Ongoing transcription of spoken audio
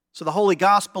So the Holy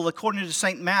Gospel according to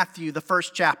St. Matthew, the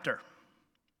first chapter.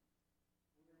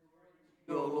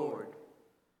 O Lord.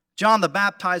 John the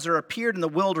Baptizer appeared in the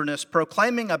wilderness,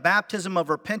 proclaiming a baptism of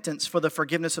repentance for the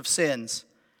forgiveness of sins.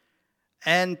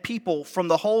 And people from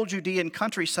the whole Judean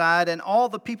countryside and all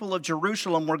the people of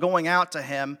Jerusalem were going out to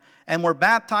him and were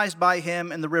baptized by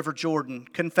him in the river Jordan,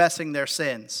 confessing their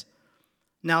sins.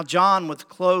 Now John was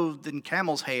clothed in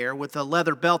camel's hair with a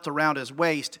leather belt around his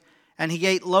waist, and he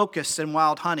ate locusts and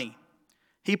wild honey.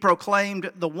 He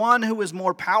proclaimed, "The one who is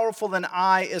more powerful than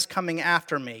I is coming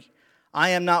after me. I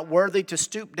am not worthy to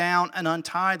stoop down and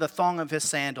untie the thong of his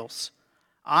sandals.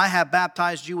 I have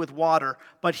baptized you with water,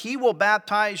 but he will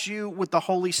baptize you with the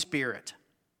Holy Spirit."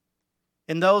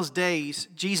 In those days,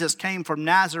 Jesus came from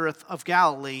Nazareth of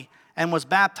Galilee and was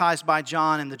baptized by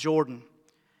John in the Jordan.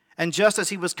 And just as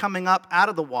he was coming up out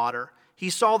of the water, he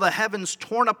saw the heavens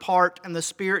torn apart and the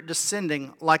Spirit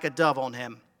descending like a dove on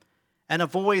him. And a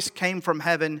voice came from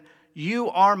heaven,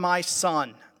 "You are my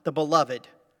Son, the beloved.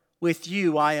 With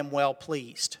you I am well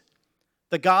pleased."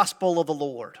 The Gospel of the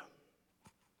Lord.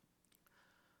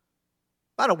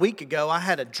 About a week ago, I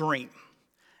had a dream.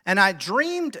 And I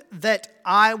dreamed that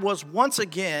I was once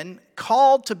again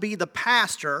called to be the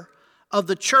pastor of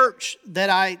the church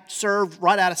that I served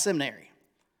right out of seminary.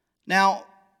 Now,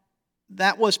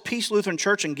 that was Peace Lutheran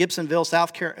Church in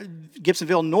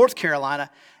Gibsonville, North Carolina,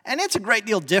 and it's a great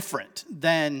deal different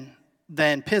than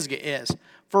Pisgah is.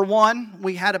 For one,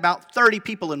 we had about 30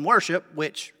 people in worship,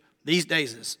 which these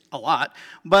days is a lot,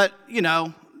 but,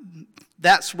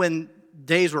 that's when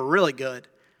days were really good.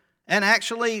 And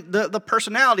actually, the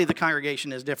personality of the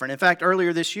congregation is different. In fact,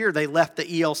 earlier this year, they left the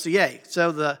ELCA,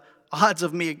 so the odds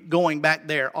of me going back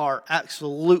there are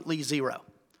absolutely zero.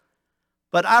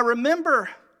 But I remember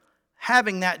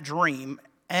having that dream,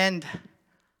 and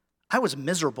I was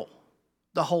miserable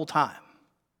the whole time.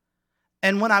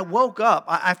 And when I woke up,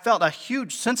 I felt a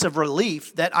huge sense of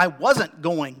relief that I wasn't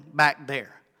going back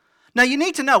there. Now, you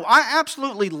need to know, I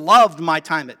absolutely loved my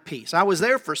time at Peace. I was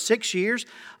there for 6 years,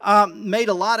 made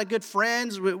a lot of good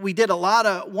friends. We did a lot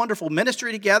of wonderful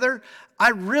ministry together. I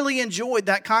really enjoyed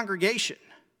that congregation.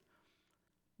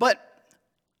 But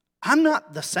I'm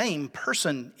not the same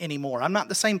person anymore. I'm not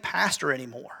the same pastor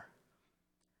anymore.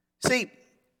 See,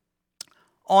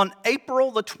 on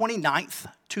April the 29th,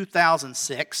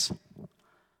 2006,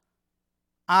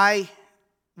 I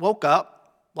woke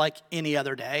up like any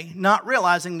other day, not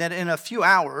realizing that in a few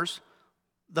hours,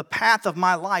 the path of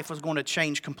my life was going to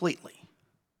change completely.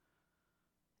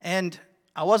 And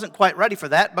I wasn't quite ready for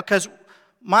that because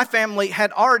my family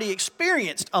had already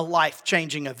experienced a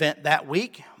life-changing event that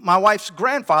week. My wife's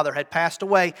grandfather had passed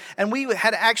away, and we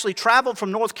had actually traveled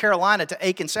from North Carolina to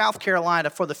Aiken, South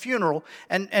Carolina for the funeral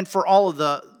and for all of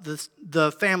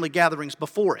the family gatherings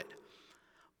before it.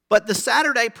 But the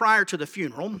Saturday prior to the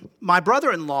funeral, my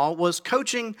brother-in-law was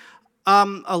coaching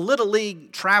a Little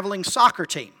League traveling soccer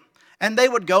team. And they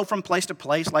would go from place to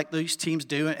place like these teams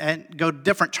do and go to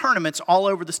different tournaments all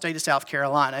over the state of South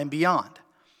Carolina and beyond.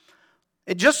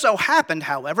 It just so happened,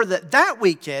 however, that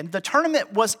weekend, the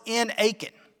tournament was in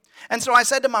Aiken. And so I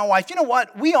said to my wife, you know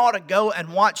what? We ought to go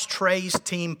and watch Trey's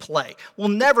team play. We'll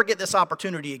never get this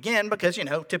opportunity again because,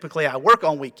 typically I work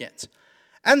on weekends.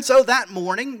 And so that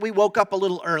morning, we woke up a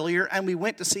little earlier and we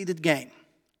went to see the game.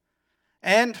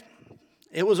 And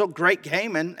it was a great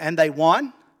game, and they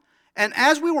won. And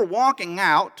as we were walking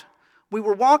out, we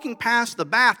were walking past the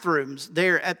bathrooms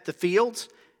there at the fields,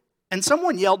 and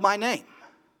someone yelled my name.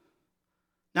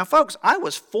 Now, folks, I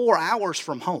was 4 hours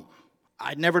from home.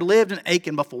 I'd never lived in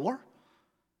Aiken before,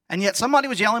 and yet somebody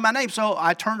was yelling my name, so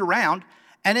I turned around,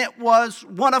 and it was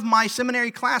one of my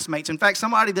seminary classmates. In fact,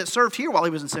 somebody that served here while he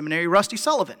was in seminary, Rusty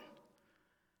Sullivan.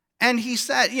 And he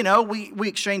said, we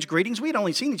exchanged greetings. We had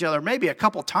only seen each other maybe a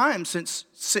couple times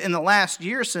in the last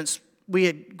year since we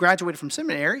had graduated from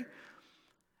seminary.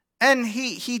 And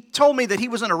he told me that he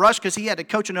was in a rush because he had to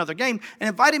coach another game and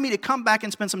invited me to come back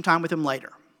and spend some time with him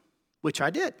later, which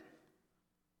I did.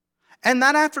 And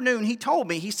that afternoon, he told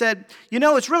me, he said,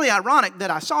 it's really ironic that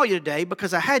I saw you today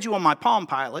because I had you on my Palm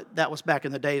Pilot. That was back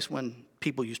in the days when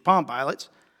people used Palm Pilots.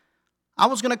 I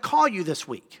was going to call you this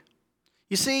week.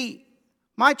 You see,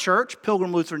 my church,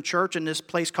 Pilgrim Lutheran Church, in this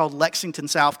place called Lexington,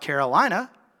 South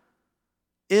Carolina,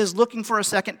 is looking for a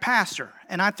second pastor,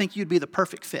 and I think you'd be the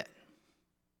perfect fit.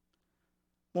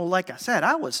 Well, like I said,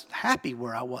 I was happy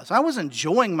where I was. I was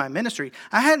enjoying my ministry.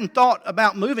 I hadn't thought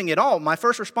about moving at all. My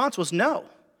first response was no.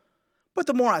 But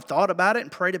the more I thought about it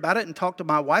and prayed about it and talked to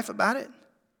my wife about it,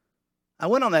 I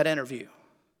went on that interview.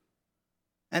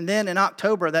 And then in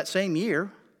October of that same year,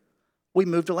 we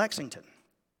moved to Lexington.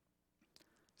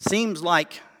 Seems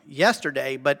like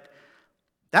yesterday, but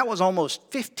That was almost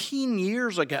 15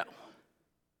 years ago.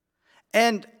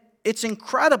 And it's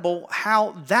incredible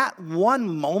how that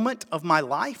one moment of my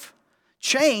life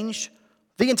changed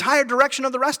the entire direction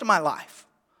of the rest of my life.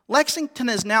 Lexington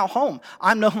is now home.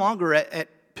 I'm no longer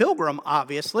at Pilgrim,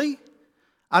 obviously.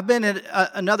 I've been at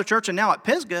another church and now at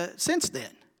Pisgah since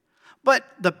then. But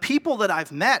the people that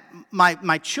I've met,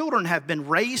 my children have been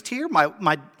raised here.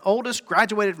 My oldest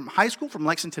graduated from high school, from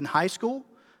Lexington High School.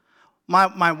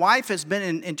 My wife has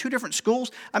been in 2 different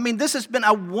schools. I mean, this has been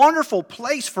a wonderful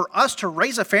place for us to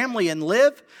raise a family and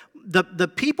live.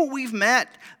 The people we've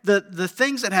met, the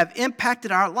things that have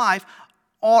impacted our life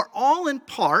are all in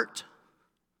part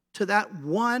to that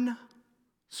one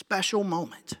special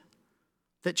moment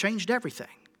that changed everything.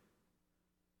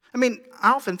 I mean,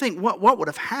 I often think, what would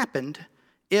have happened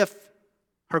if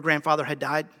her grandfather had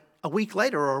died a week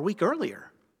later or a week earlier?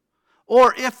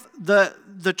 Or if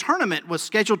the tournament was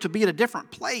scheduled to be at a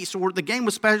different place, or the game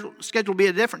was scheduled to be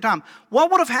at a different time?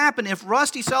 What would have happened if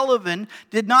Rusty Sullivan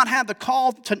did not have the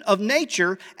call of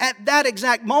nature at that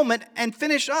exact moment and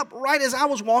finish up right as I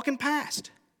was walking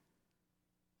past?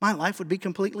 My life would be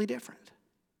completely different.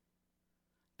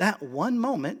 That one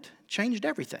moment changed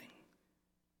everything.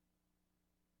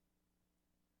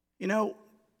 You know,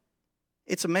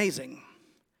 it's amazing.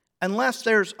 Unless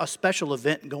there's a special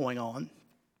event going on,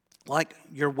 like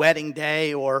your wedding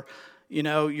day, or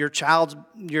your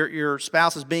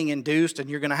spouse is being induced and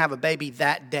you're going to have a baby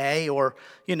that day, or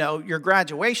your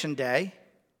graduation day,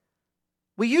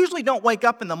 we usually don't wake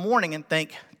up in the morning and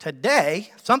think,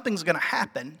 today something's going to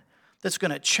happen that's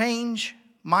going to change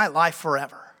my life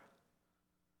forever.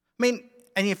 I mean,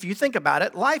 and if you think about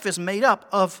it, life is made up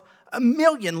of a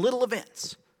million little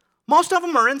events. Most of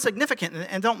them are insignificant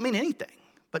and don't mean anything,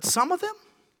 but some of them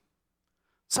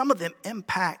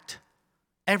impact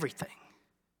everything.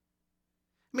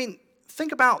 I mean,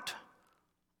 think about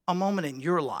a moment in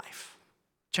your life,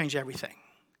 change everything.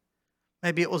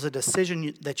 Maybe it was a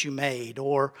decision that you made,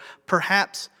 or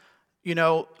perhaps,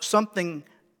 something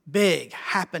big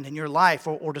happened in your life,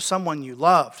 or to someone you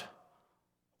loved,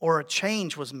 or a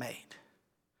change was made.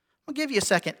 I'll give you a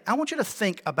second. I want you to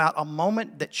think about a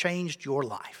moment that changed your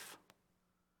life.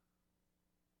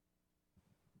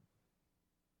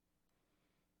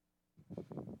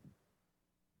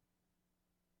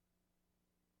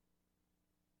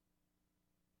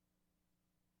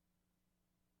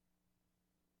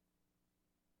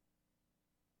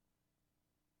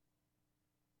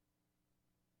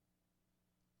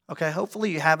 Okay,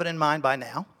 hopefully you have it in mind by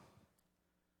now.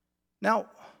 Now,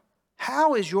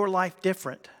 how is your life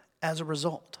different as a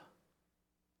result?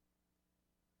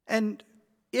 And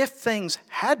if things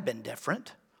had been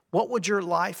different, what would your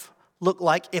life look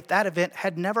like if that event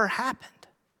had never happened?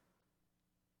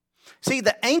 See,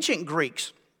 the ancient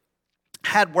Greeks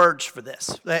had words for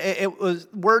this. It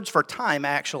was words for time,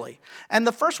 actually. And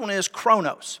the first one is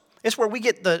chronos. It's where we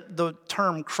get the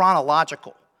term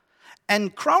chronological.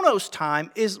 And chronos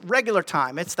time is regular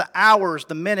time. It's the hours,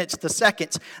 the minutes, the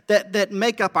seconds that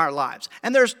make up our lives.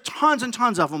 And there's tons and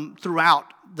tons of them throughout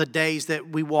the days that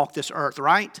we walk this earth,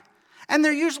 right? And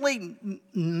they're usually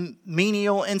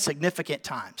menial, insignificant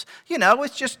times.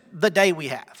 It's just the day we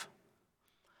have.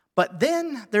 But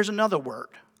then there's another word,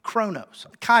 chronos,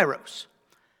 kairos.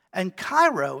 And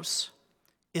kairos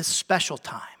is special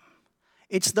time.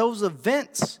 It's those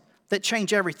events that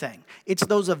change everything. It's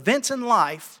those events in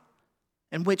life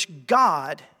in which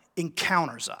God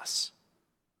encounters us.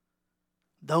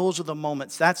 Those are the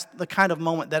moments. That's the kind of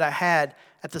moment that I had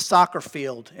at the soccer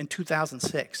field in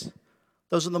 2006.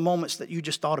 Those are the moments that you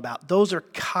just thought about. Those are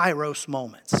kairos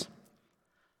moments.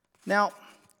 Now,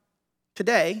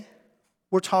 today,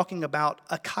 we're talking about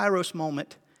a kairos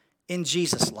moment in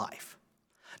Jesus' life.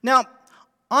 Now,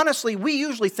 honestly, we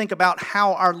usually think about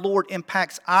how our Lord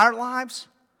impacts our lives,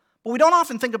 but we don't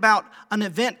often think about an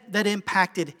event that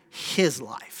impacted his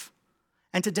life.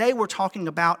 And today we're talking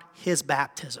about his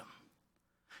baptism.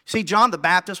 See, John the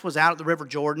Baptist was out at the River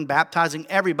Jordan baptizing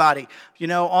everybody.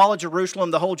 All of Jerusalem,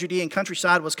 the whole Judean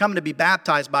countryside was coming to be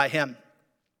baptized by him.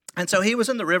 And so he was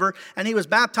in the river and he was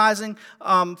baptizing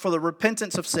for the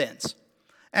repentance of sins.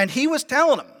 And he was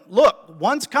telling them, look,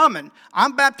 one's coming.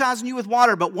 I'm baptizing you with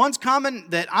water, but one's coming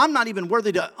that I'm not even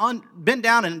worthy to bend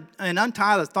down and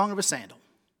untie the thong of a sandal.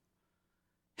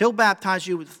 He'll baptize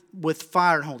you with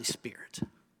fire and Holy Spirit.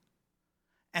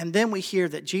 And then we hear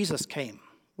that Jesus came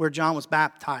where John was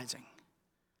baptizing.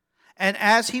 And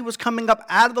as he was coming up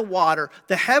out of the water,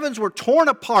 the heavens were torn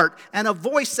apart, and a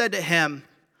voice said to him,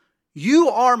 "You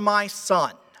are my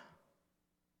son,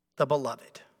 the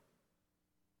beloved."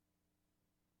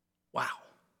 Wow.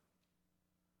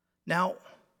 Now,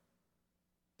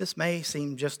 This may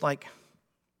seem just like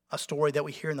a story that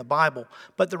we hear in the Bible,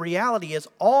 but the reality is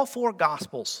all 4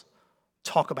 Gospels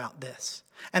talk about this.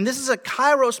 And this is a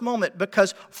Kairos moment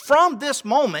because from this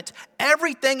moment,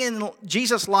 everything in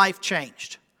Jesus' life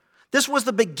changed. This was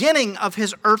the beginning of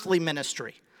his earthly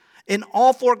ministry. In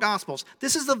all 4 Gospels,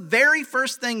 this is the very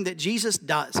first thing that Jesus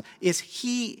does, is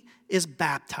he is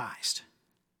baptized.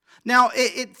 Now,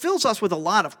 it fills us with a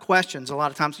lot of questions a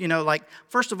lot of times. Like,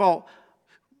 first of all,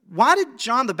 why did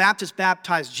John the Baptist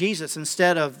baptize Jesus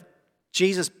instead of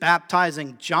Jesus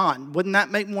baptizing John? Wouldn't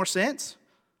that make more sense?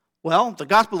 Well, the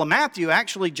Gospel of Matthew,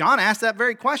 actually, John asked that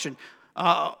very question.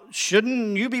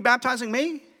 Shouldn't you be baptizing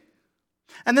me?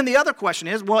 And then the other question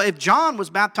is, well, if John was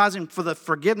baptizing for the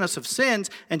forgiveness of sins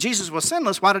and Jesus was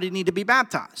sinless, why did he need to be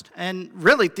baptized? And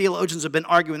really, theologians have been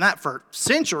arguing that for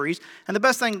centuries. And the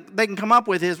best thing they can come up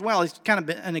with is, well, it's kind of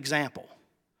an example.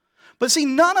 But see,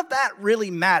 none of that really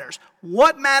matters.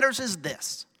 What matters is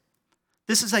this.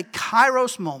 This is a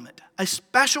Kairos moment, a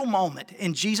special moment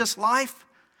in Jesus' life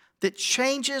that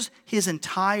changes his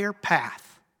entire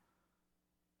path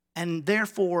and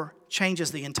therefore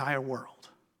changes the entire world.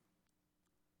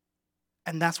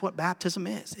 And that's what baptism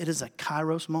is. It is a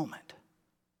Kairos moment.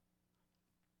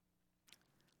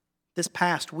 This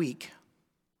past week,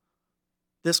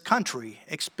 this country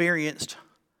experienced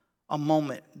a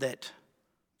moment that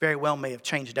very well may have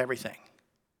changed everything.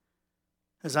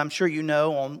 As I'm sure you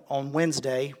know, on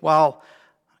Wednesday, while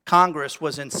Congress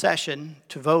was in session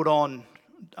to vote on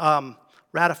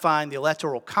ratifying the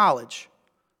Electoral College,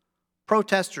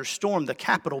 protesters stormed the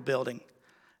Capitol building,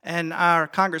 and our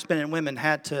congressmen and women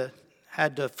had to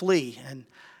flee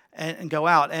and go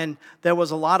out. And there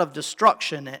was a lot of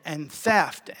destruction and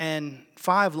theft, and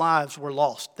 5 lives were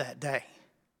lost that day.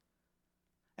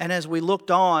 And as we looked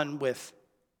on with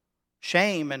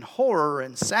shame and horror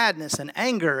and sadness and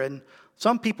anger, and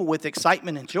some people with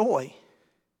excitement and joy,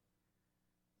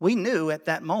 we knew at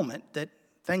that moment that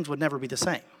things would never be the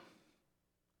same.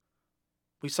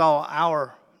 We saw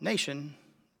our nation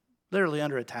literally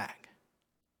under attack.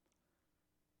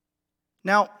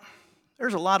 Now,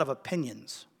 there's a lot of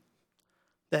opinions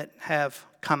that have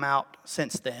come out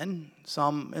since then,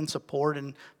 some in support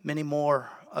and many more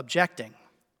objecting.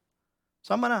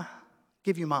 So I'm going to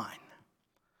give you mine.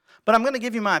 But I'm going to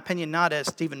give you my opinion not as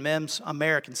Stephen Mims,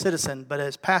 American citizen, but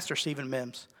as Pastor Stephen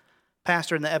Mims,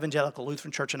 pastor in the Evangelical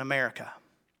Lutheran Church in America.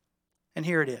 And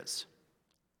here it is.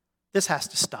 This has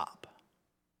to stop.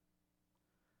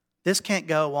 This can't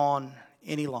go on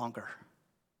any longer.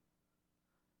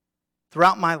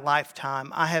 Throughout my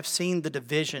lifetime, I have seen the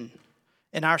division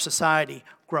in our society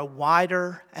grow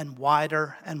wider and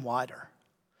wider and wider.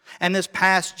 And this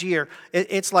past year,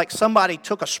 it's like somebody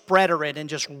took a spreader in and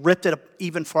just ripped it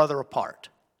even farther apart.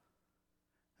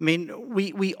 I mean,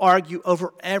 we argue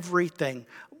over everything.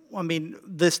 I mean,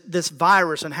 this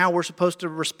virus and how we're supposed to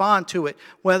respond to it,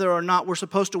 whether or not we're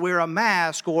supposed to wear a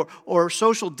mask or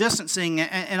social distancing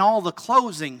and all the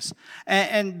closings.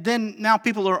 And then now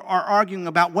people are arguing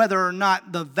about whether or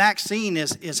not the vaccine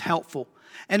is helpful.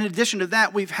 And in addition to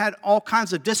that, we've had all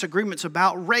kinds of disagreements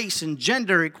about race and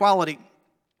gender equality.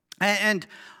 And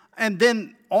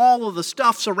then all of the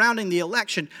stuff surrounding the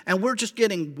election, and we're just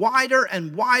getting wider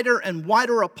and wider and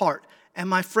wider apart. And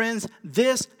my friends,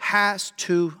 this has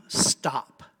to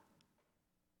stop.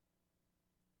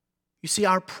 You see,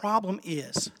 our problem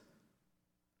is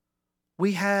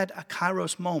we had a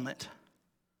Kairos moment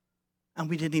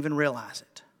and we didn't even realize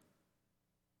it.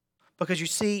 Because you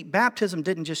see, baptism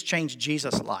didn't just change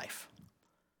Jesus' life.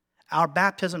 Our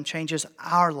baptism changes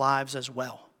our lives as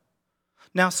well.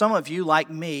 Now, some of you, like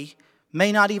me,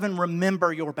 may not even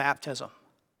remember your baptism.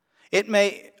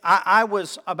 I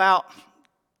was about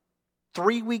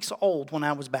 3 weeks old when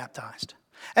I was baptized.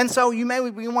 And so you may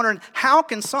be wondering, how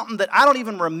can something that I don't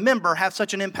even remember have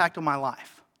such an impact on my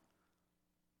life?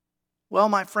 Well,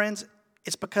 my friends,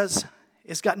 it's because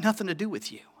it's got nothing to do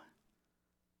with you.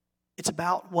 It's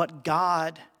about what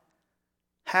God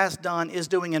has done, is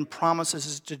doing, and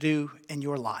promises to do in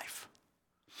your life.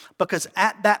 Because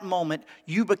at that moment,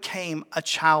 you became a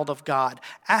child of God.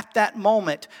 At that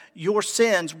moment, your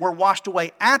sins were washed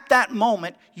away. At that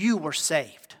moment, you were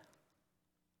saved.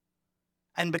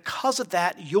 And because of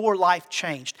that, your life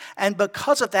changed. And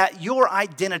because of that, your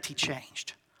identity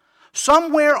changed.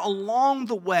 Somewhere along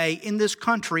the way in this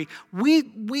country, we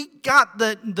got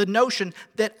the notion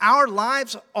that our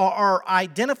lives are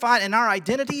identified and our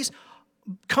identities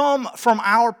come from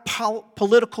our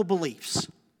political beliefs.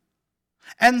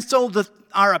 And so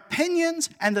our opinions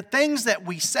and the things that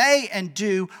we say and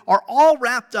do are all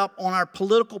wrapped up on our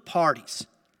political parties.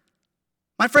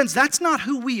 My friends, that's not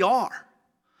who we are.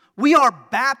 We are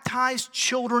baptized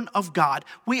children of God.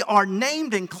 We are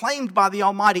named and claimed by the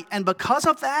Almighty. And because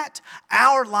of that,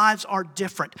 our lives are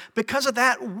different. Because of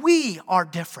that, we are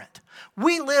different.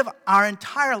 We live our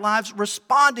entire lives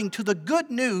responding to the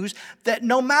good news that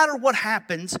no matter what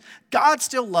happens, God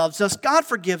still loves us, God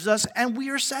forgives us, and we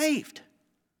are saved.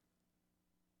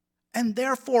 And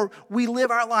therefore, we live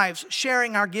our lives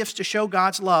sharing our gifts to show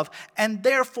God's love. And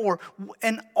therefore,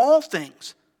 in all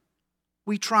things,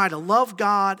 we try to love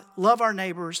God, love our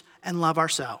neighbors, and love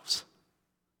ourselves.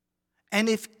 And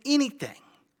if anything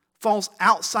falls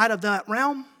outside of that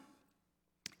realm,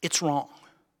 it's wrong.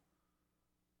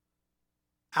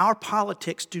 Our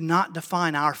politics do not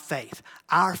define our faith.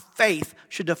 Our faith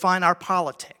should define our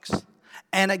politics.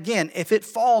 And again, if it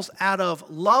falls out of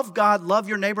love God, love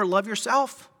your neighbor, love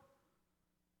yourself,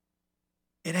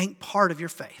 it ain't part of your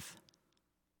faith.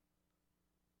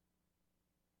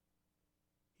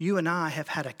 You and I have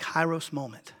had a Kairos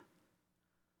moment.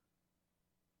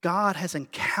 God has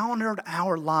encountered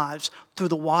our lives through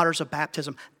the waters of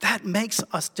baptism. That makes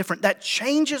us different. That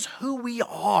changes who we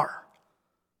are.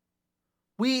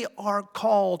 We are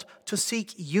called to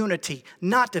seek unity,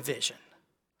 not division.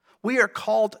 We are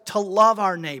called to love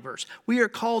our neighbors. We are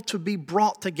called to be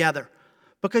brought together.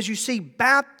 Because you see,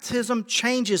 baptism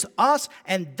changes us,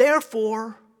 and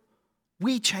therefore,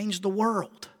 we change the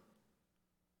world.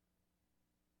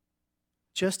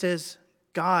 Just as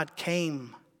God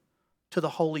came to the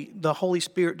Holy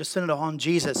Spirit descended on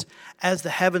Jesus as the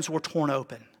heavens were torn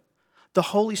open. The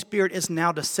Holy Spirit is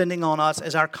now descending on us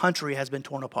as our country has been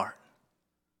torn apart.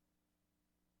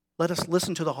 Let us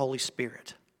listen to the Holy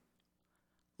Spirit.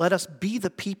 Let us be the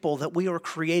people that we are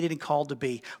created and called to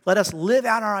be. Let us live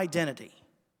out our identity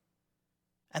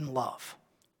and love.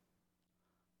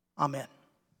 Amen.